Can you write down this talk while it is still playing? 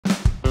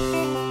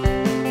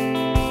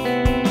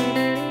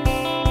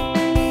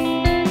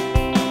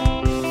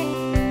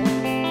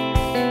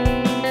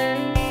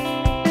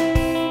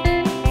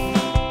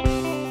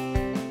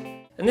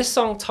this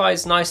song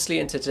ties nicely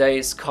into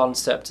today's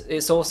concept.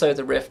 It's also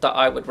the riff that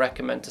I would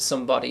recommend to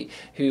somebody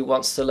who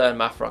wants to learn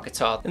math rock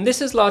guitar. And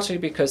this is largely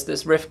because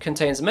this riff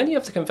contains many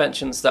of the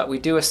conventions that we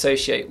do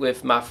associate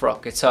with math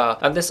rock guitar.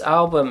 And this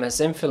album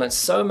has influenced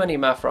so many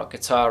math rock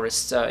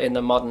guitarists in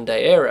the modern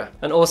day era.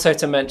 And also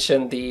to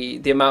mention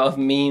the amount of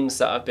memes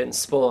that have been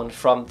spawned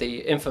from the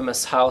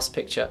infamous house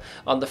picture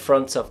on the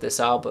front of this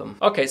album.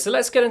 Okay, so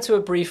let's get into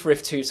a brief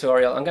riff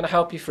tutorial. I'm going to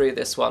help you through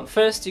this one.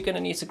 First, you're going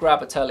to need to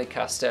grab a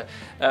Telecaster.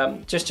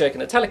 Just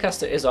joking, a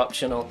Telecaster is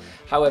optional.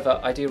 However,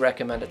 I do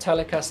recommend a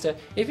Telecaster.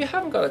 If you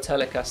haven't got a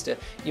Telecaster,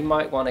 you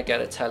might want to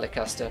get a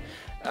Telecaster.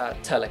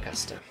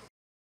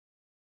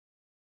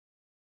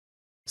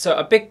 So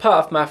a big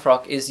part of math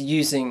rock is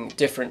using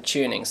different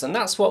tunings, and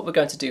that's what we're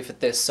going to do for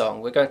this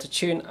song. We're going to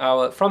tune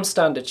from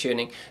standard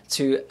tuning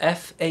to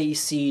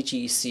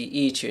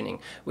FACGCE tuning,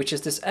 which is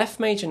this F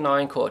major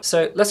 9 chord.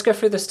 So let's go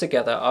through this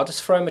together. I'll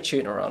just throw my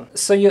tuner on.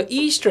 So your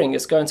E string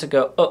is going to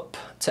go up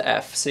to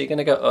F, so you're going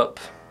to go up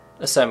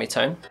a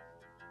semitone.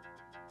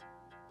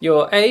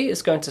 Your A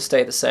is going to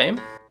stay the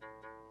same,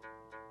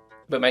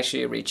 but make sure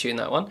you retune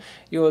that one.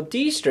 Your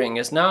D string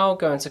is now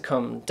going to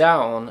come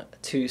down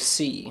to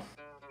C.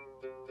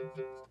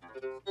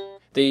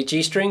 The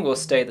G string will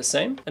stay the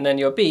same, and then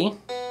your B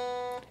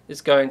is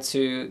going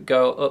to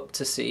go up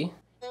to C.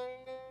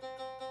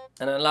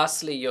 And then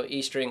lastly, your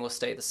E string will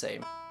stay the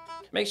same.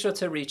 Make sure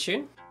to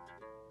retune.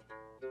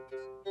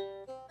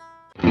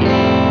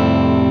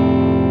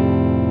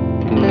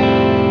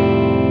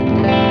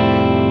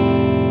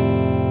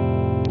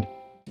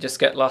 Just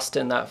get lost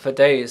in that for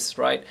days,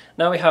 right?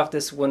 Now we have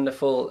this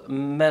wonderful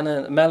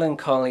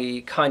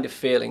melancholy kind of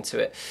feeling to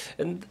it,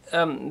 and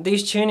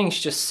these tunings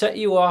just set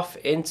you off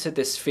into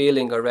this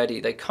feeling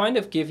already. They kind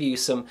of give you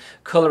some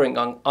colouring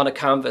on a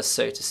canvas,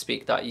 so to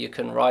speak, that you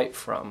can write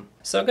from.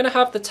 So I'm going to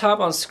have the tab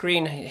on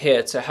screen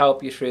here to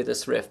help you through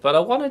this riff, but I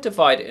want to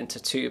divide it into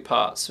two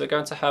parts. We're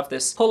going to have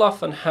this pull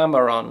off and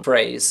hammer on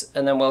phrase,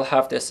 and then we'll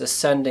have this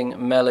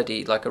ascending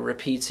melody, like a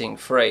repeating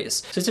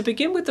phrase. So to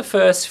begin with the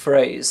first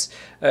phrase,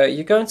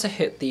 you're going to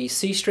hit the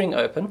C string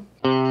open,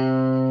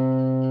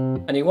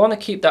 and you want to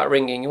keep that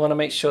ringing. You want to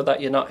make sure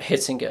that you're not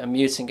hitting it and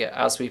muting it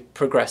as we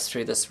progress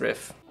through this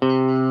riff.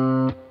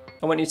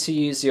 I want you to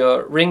use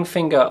your ring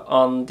finger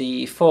on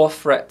the 4th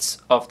fret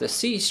of the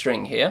C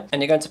string here, and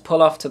you're going to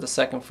pull off to the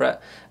 2nd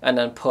fret and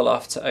then pull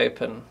off to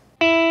open.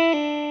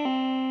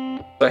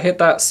 So hit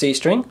that C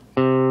string,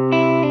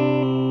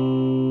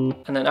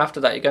 and then after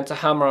that you're going to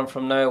hammer on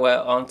from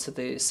nowhere onto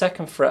the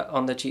 2nd fret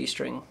on the G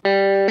string.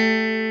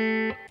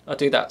 I'll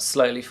do that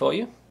slowly for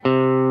you.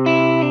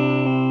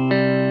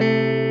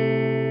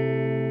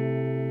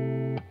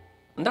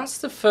 And that's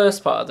the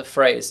first part of the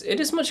phrase. It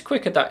is much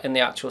quicker than in the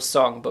actual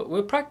song, but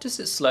we'll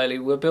practice it slowly,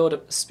 we'll build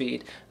up the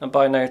speed, and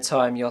by no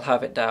time you'll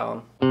have it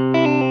down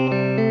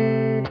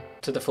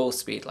to the full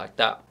speed like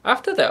that.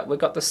 After that, we've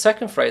got the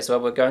second phrase where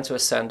we're going to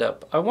ascend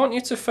up. I want you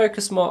to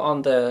focus more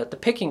on the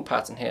picking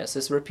pattern here. So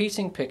this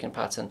repeating picking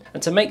pattern.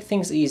 And to make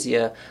things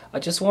easier, I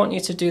just want you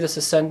to do this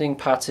ascending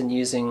pattern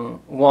using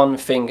one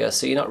finger,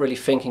 so you're not really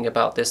thinking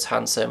about this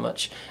hand so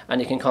much,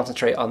 and you can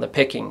concentrate on the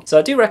picking. So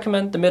I do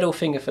recommend the middle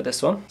finger for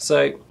this one.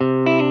 So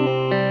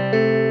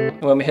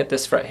when we hit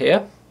this fret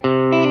here,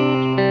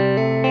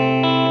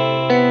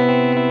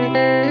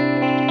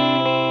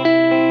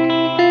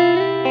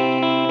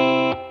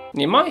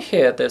 you might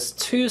hear there's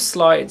 2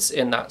 slides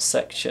in that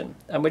section,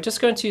 and we're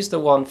just going to use the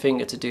one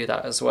finger to do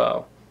that as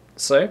well.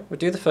 So we'll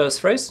do the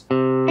first phrase.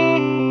 Single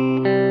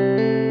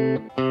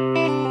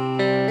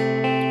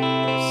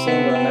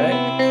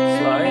note,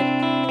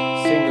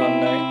 slide, single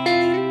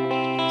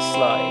note,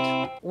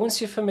 slide. Once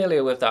you're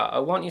familiar with that, I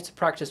want you to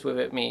practice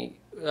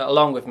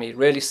along with me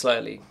really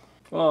slowly.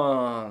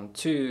 1,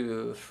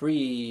 2,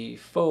 3,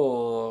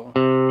 4.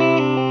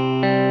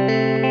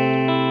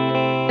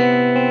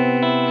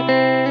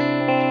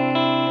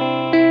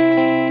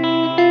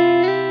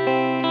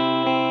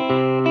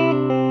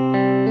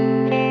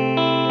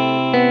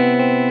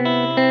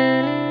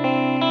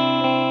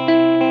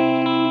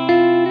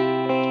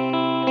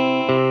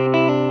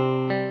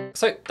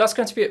 So that's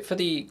going to be it for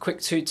the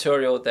quick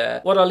tutorial there.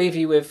 What I'll leave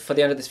you with for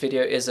the end of this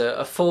video is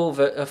a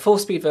full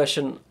speed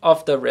version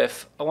of the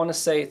riff. I want to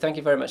say thank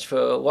you very much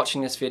for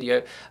watching this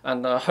video,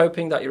 and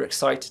hoping that you're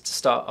excited to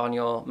start on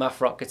your math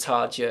rock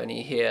guitar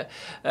journey here.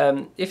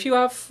 If you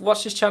have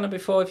watched this channel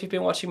before, if you've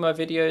been watching my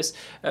videos,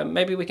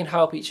 maybe we can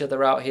help each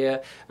other out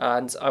here,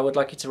 and I would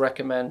like you to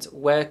recommend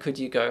where could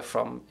you go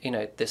from,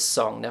 this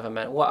song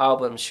Nevermind. What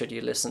albums should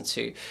you listen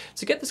to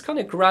get this kind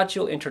of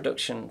gradual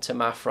introduction to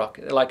math rock?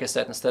 Like I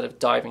said, instead of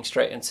diving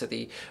straight into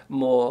the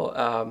more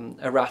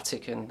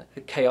erratic and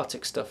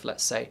chaotic stuff,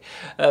 let's say.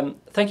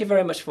 Thank you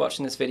very much for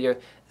watching this video.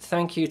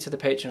 Thank you to the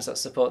patrons that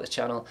support the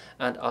channel,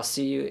 and I'll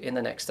see you in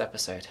the next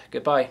episode.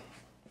 Goodbye.